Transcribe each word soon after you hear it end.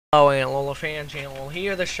Hello, Aunt Lola fan channel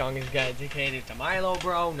here. This song is dedicated to Milo,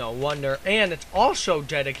 bro. No wonder. And it's also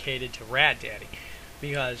dedicated to Rat Daddy.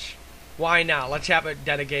 Because, why not? Let's have it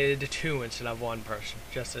dedicated to two instead of one person.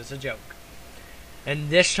 Just as a joke. And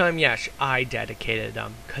this time, yes, I dedicated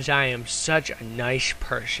them. Because I am such a nice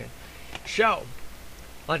person. So,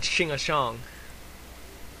 let's sing a song.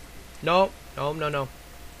 No.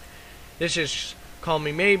 This is Call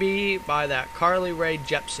Me Maybe by that Carly Rae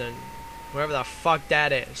Jepsen. Whatever the fuck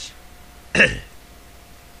that is.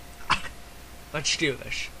 Let's do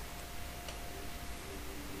this.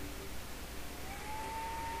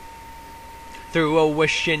 Threw a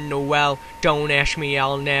wish in the well. Don't ask me,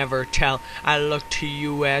 I'll never tell. I looked to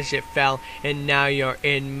you as it fell, and now you're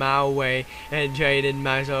in my way. And traded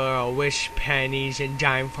my little wish pennies and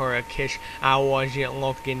dime for a kiss. I wasn't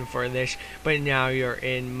looking for this, but now you're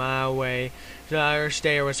in my way. The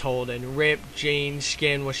stare was holding, ripped jeans,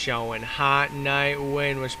 skin was showing, hot night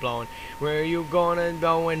wind was blowing. Where you going,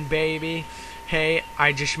 baby? Hey,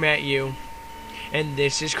 I just met you, and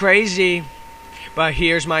this is crazy, but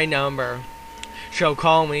here's my number. So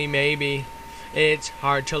call me maybe. It's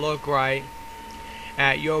hard to look right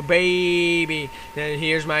at your baby. Then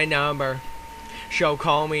here's my number. So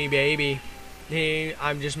call me baby. Hey,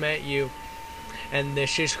 I've just met you, and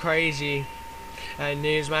this is crazy. And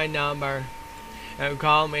here's my number. And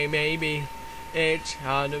call me maybe. It's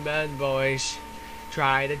hard to bad boys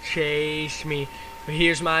try to chase me, but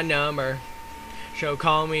here's my number. So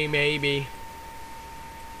call me maybe.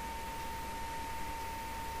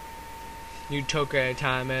 You took a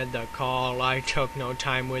time at the call, I took no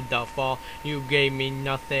time with the fall. You gave me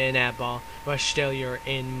nothing at all, but still you're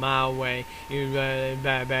in my way. You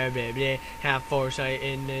have foresight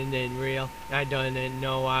in real. I didn't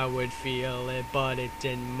know I would feel it, but it's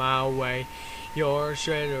in my way. Your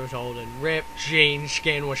sweater was holding, ripped jeans,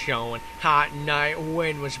 skin was showing, hot night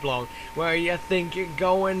wind was blowing. Where you think you're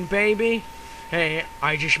going, baby? Hey,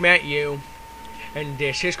 I just met you, and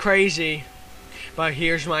this is crazy, but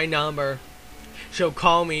here's my number. So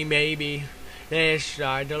call me maybe. It's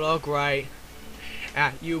hard to look right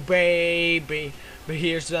at you, baby, but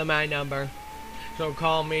here's my number. So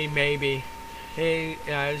call me maybe. Hey,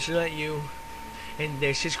 I just let you, and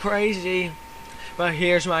this is crazy, but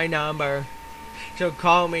here's my number. So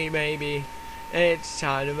call me maybe. It's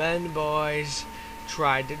time to bend boys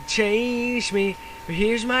tried to chase me, but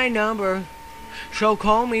here's my number. So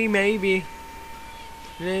call me maybe.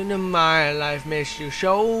 Into my life, missed you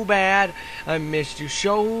so bad. I missed you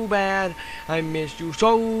so bad. I missed you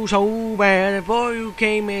so bad. Before you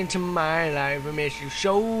came into my life, I missed you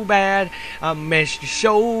so bad. I missed you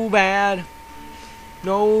so bad.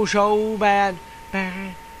 No, so bad.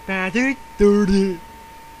 Bad.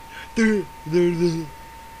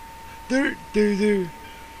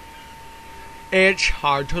 It's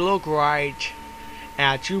hard to look right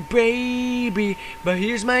at you, baby, but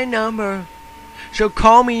here's my number. So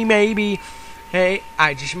call me maybe. Hey,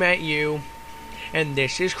 I just met you, and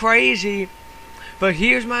this is crazy, but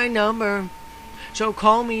here's my number. So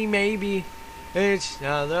call me maybe. It's the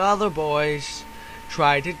other boys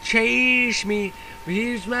try to chase me, but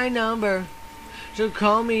here's my number. So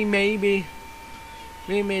call me maybe.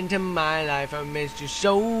 Came into my life, I missed you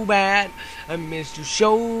so bad. I missed you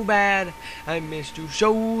so bad. I missed you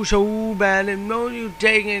so bad. And know you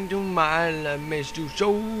take into my life. I missed you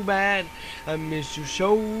so bad. I missed you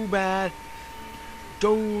so bad.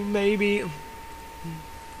 Don't maybe.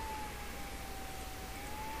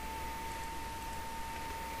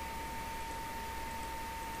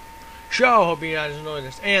 So, hope you guys enjoyed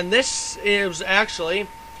this. And this is actually,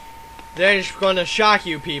 that is going to shock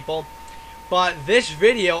you people, but this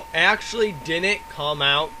video actually didn't come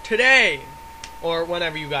out today, or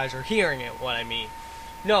whenever you guys are hearing it, what I mean.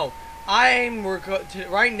 No,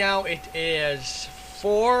 right now it is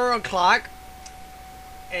 4 o'clock,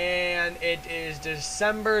 and it is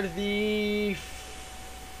December the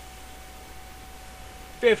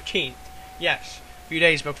 15th. Yes, a few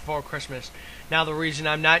days before Christmas. Now the reason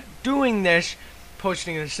I'm not doing this,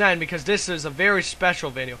 posting this then, because this is a very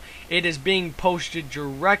special video. It is being posted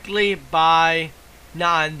directly by,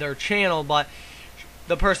 not on their channel, but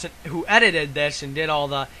the person who edited this and did all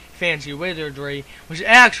the fancy wizardry was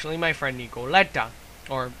actually my friend Nikoletta,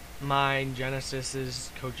 or mine,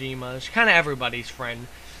 Genesis's, Kojima's, kind of everybody's friend.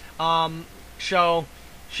 So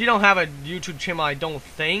she don't have a YouTube channel, I don't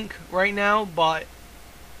think, right now, but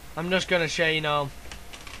I'm just gonna say, you know,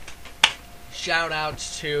 shout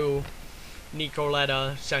outs to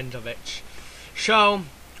Nikoletta Sensavitch. So,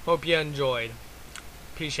 hope you enjoyed.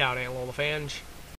 Peace out, Aunt Lola fans.